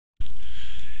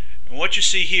And what you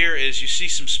see here is you see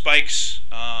some spikes.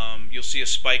 You'll see a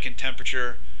spike in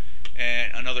temperature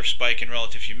and another spike in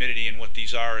relative humidity, and what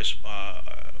these are is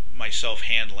myself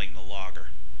handling the logger.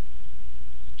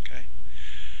 Okay.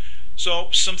 So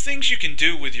some things you can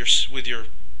do with your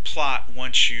plot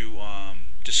once you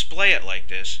display it like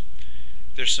this.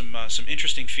 There's some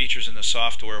interesting features in the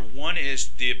software. One is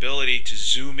the ability to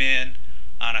zoom in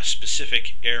on a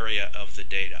specific area of the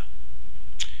data.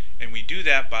 And we do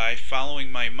that by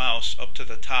following my mouse up to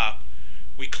the top.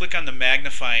 We click on the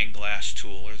magnifying glass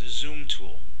tool or the zoom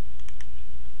tool.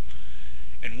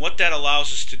 And what that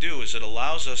allows us to do is it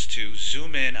allows us to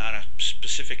zoom in on a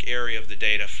specific area of the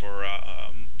data for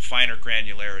finer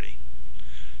granularity.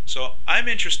 So I'm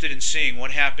interested in seeing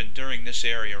what happened during this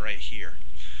area right here.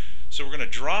 So we're going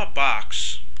to draw a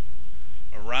box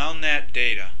around that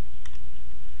data,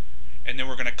 and then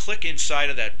we're going to click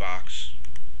inside of that box,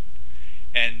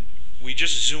 and we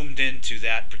just zoomed into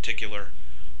that particular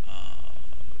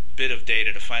bit of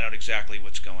data to find out exactly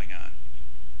what's going on.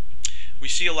 We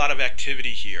see a lot of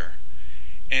activity here,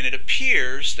 and it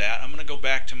appears that I'm going to go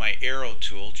back to my arrow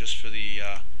tool just for the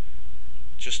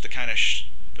just to kind of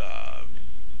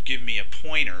give me a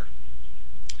pointer.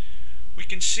 We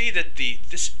can see that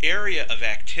this area of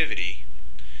activity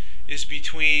is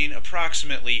between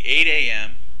approximately 8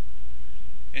 a.m.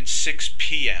 and 6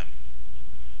 p.m.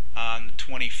 on the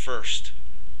 21st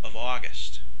of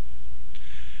August.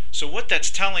 So what that's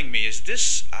telling me is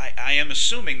this, I am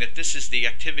assuming that this is the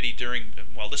activity during,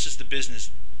 well, this is the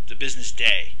business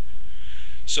day.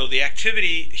 So the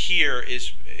activity here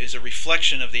is a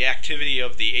reflection of the activity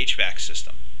of the HVAC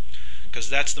system, because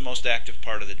that's the most active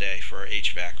part of the day for our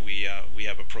HVAC. We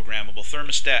have a programmable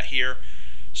thermostat here,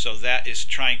 so that is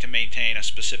trying to maintain a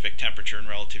specific temperature and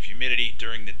relative humidity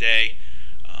during the day.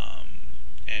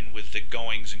 And with the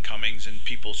goings and comings and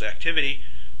people's activity,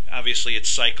 obviously it's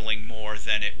cycling more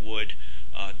than it would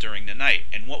during the night.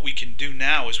 And what we can do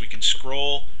now is we can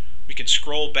scroll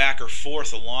back or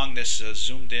forth along this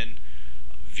zoomed in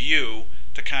view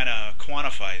to kind of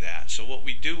quantify that. So what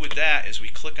we do with that is we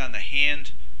click on the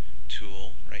hand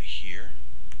tool right here,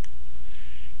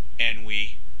 and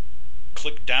we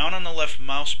click down on the left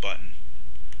mouse button,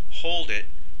 hold it,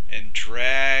 and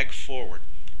drag forward.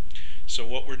 So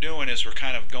what we're doing is we're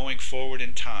kind of going forward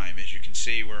in time. As you can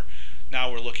see, we're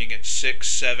looking at 6,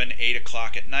 7, 8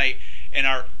 o'clock at night, and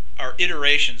our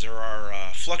iterations or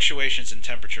our fluctuations in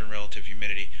temperature and relative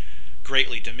humidity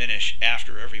greatly diminish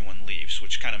after everyone leaves,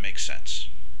 which kind of makes sense.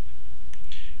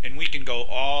 And we can go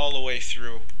all the way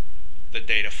through the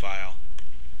data file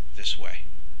this way,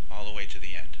 all the way to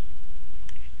the end.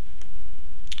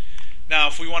 Now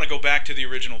if we want to go back to the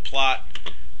original plot,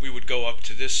 we would go up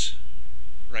to this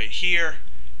right here,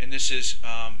 and this is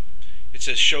it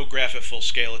says show graph at full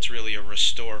scale. It's really a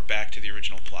restore back to the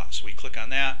original plot. So we click on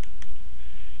that,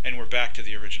 and we're back to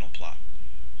the original plot.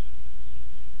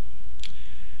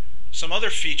 Some other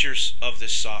features of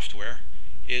this software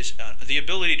is the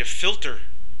ability to filter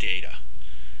data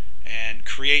and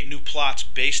create new plots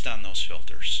based on those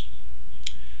filters.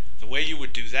 The way you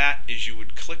would do that is you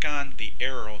would click on the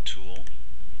arrow tool,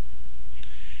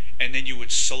 and then you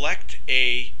would select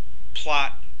a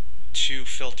plot to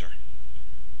filter.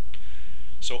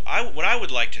 So what I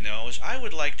would like to know is I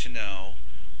would like to know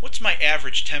what's my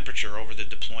average temperature over the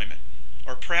deployment,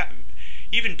 or perhaps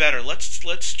even better, let's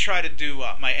try to do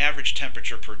my average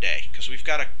temperature per day, because we've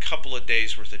got a couple of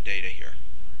days worth of data here.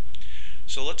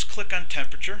 So let's click on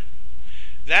temperature.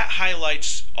 That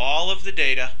highlights all of the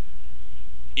data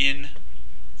in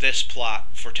this plot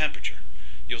for temperature.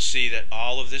 You'll see that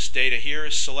all of this data here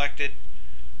is selected,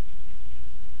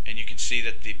 and you can see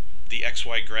that the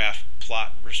XY graph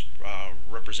plot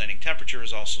representing temperature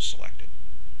is also selected.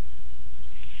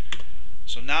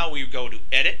 So now we go to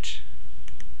Edit,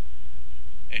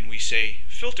 and we say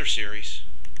Filter Series,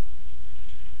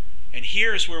 and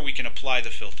here is where we can apply the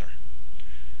filter.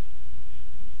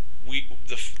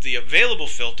 The available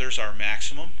filters are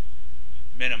maximum,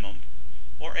 minimum,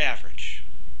 or average.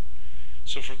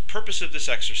 So for the purpose of this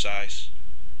exercise,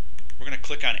 we're going to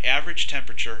click on average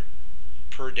temperature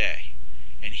per day.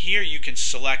 And here you can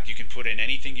select, you can put in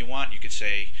anything you want. You could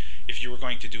say, if you were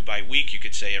going to do by week, you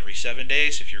could say every 7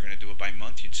 days. If you're going to do it by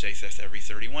month, you'd say every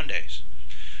 31 days.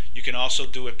 You can also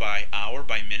do it by hour,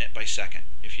 by minute, by second,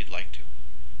 if you'd like to.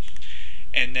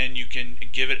 And then you can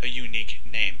give it a unique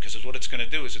name, because what it's going to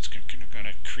do is it's going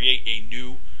to create a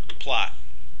new plot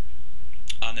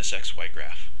on this XY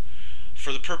graph.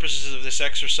 For the purposes of this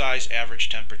exercise, average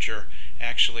temperature,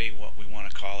 actually what we want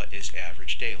to call it is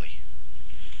average daily.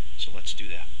 So let's do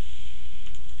that.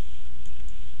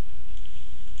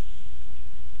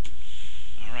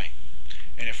 Alright,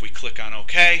 and if we click on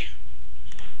OK,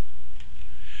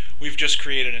 we've just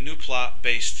created a new plot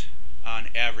based on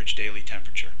average daily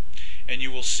temperature. And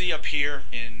you will see up here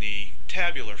in the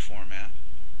tabular format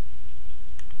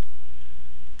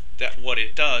that what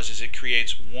it does is it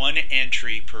creates one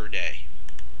entry per day.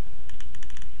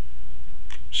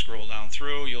 Scroll down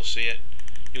through, you'll see it.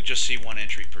 You'll just see one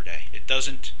entry per day. It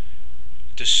doesn't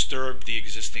disturb the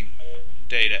existing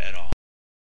data at all.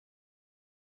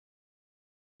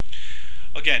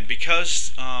 Again,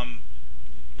 because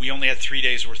we only had 3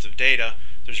 days worth of data,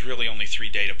 there's really only 3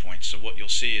 data points. So what you'll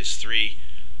see is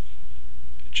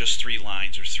just three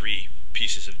lines or 3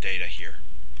 pieces of data here.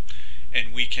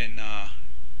 And we can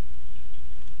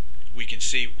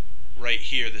see right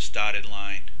here this dotted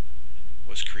line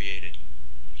was created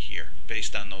here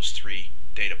based on those 3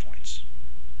 data points.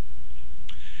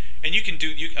 And you can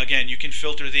can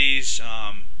filter these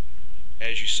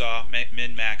as you saw,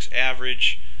 min, max,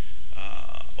 average,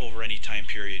 over any time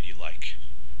period you like.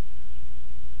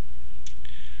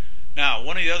 Now,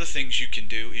 one of the other things you can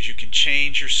do is you can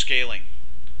change your scaling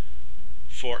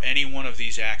for any one of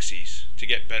these axes to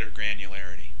get better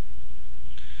granularity.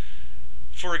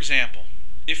 For example,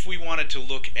 if we wanted to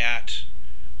look at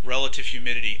relative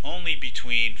humidity only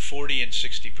between 40 and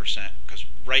 60%, because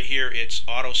right here it's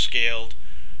auto-scaled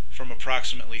from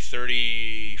approximately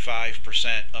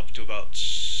 35% up to about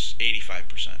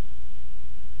 85%.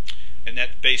 And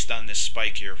that's based on this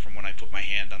spike here from when I put my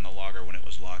hand on the logger when it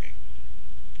was logging.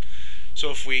 So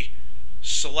if we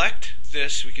select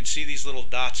this, we can see these little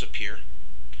dots appear.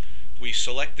 We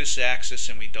select this axis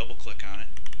and we double click on it.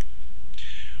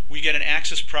 We get an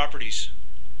axis properties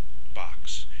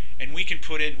box, and we can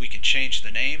change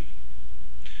the name,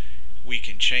 we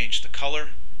can change the color,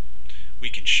 we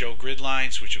can show grid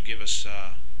lines, which will give us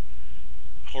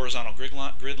horizontal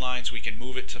grid lines. We can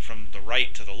move it from the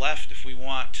right to the left if we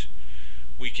want.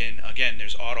 We can, again,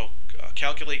 there's auto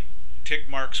calculate tick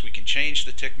marks. We can change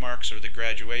the tick marks or the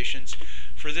graduations.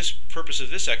 For this purpose of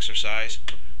this exercise,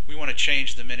 we want to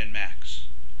change the min and max.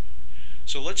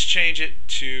 So let's change it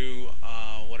to,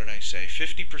 what did I say,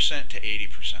 50% to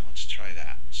 80%. Let's try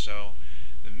that. So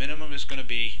the minimum is going to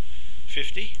be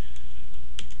 50.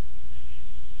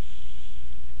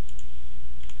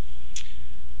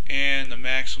 And the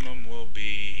maximum will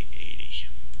be 80.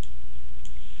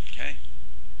 Okay?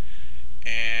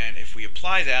 And if we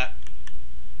apply that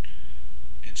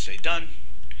and say done,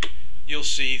 you'll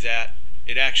see that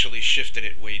it actually shifted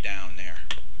it way down there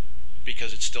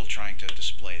because it's still trying to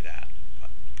display that.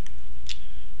 But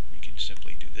we can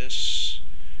simply do this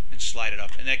and slide it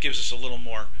up, and that gives us a little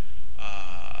more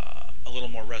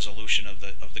resolution of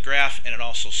the graph, and it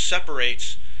also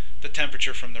separates the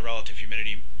temperature from the relative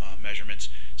humidity measurements,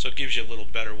 so it gives you a little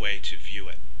better way to view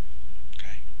it.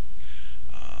 Okay,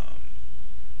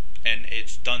 and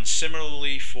it's done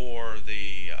similarly for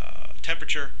the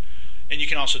temperature, and you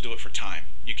can also do it for time.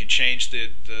 You can change the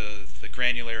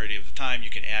granularity of the time. You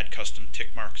can add custom tick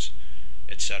marks,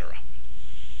 etc.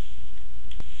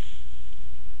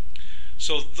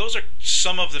 So those are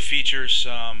some of the features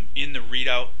in the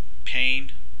readout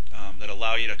pane that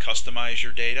allow you to customize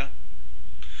your data.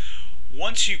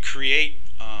 Once you create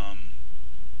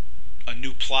a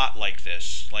new plot like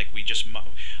this, like we just,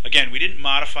 again, we didn't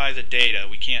modify the data,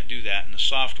 we can't do that in the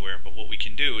software, but what we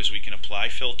can do is we can apply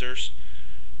filters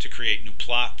to create new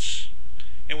plots,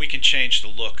 and we can change the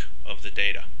look of the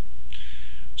data.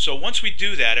 So once we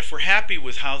do that, if we're happy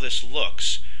with how this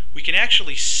looks, we can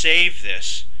actually save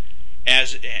this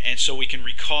and so we can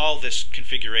recall this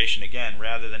configuration again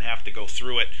rather than have to go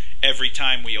through it every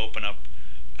time we open up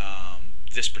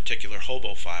this particular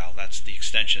HOBO file. That's the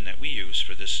extension that we use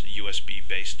for this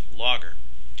USB-based logger.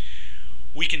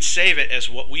 We can save it as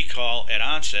what we call at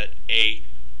onset a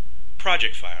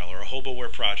project file, or a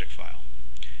HOBOware project file.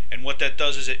 And what that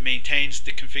does is it maintains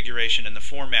the configuration and the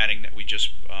formatting that we just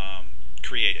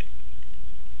created.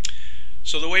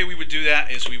 So the way we would do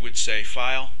that is we would say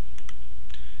File,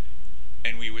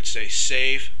 and we would say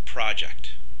Save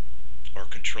Project, or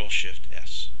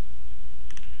Control-Shift-S.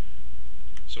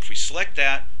 So if we select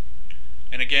that,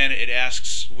 and again it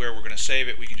asks where we're going to save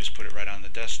it, we can just put it right on the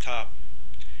desktop,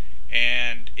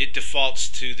 and it defaults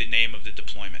to the name of the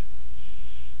deployment.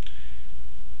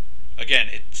 Again,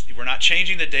 we're not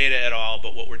changing the data at all,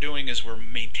 but what we're doing is we're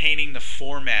maintaining the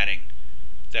formatting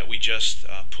that we just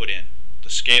put in, the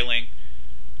scaling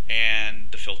and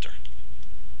the filter.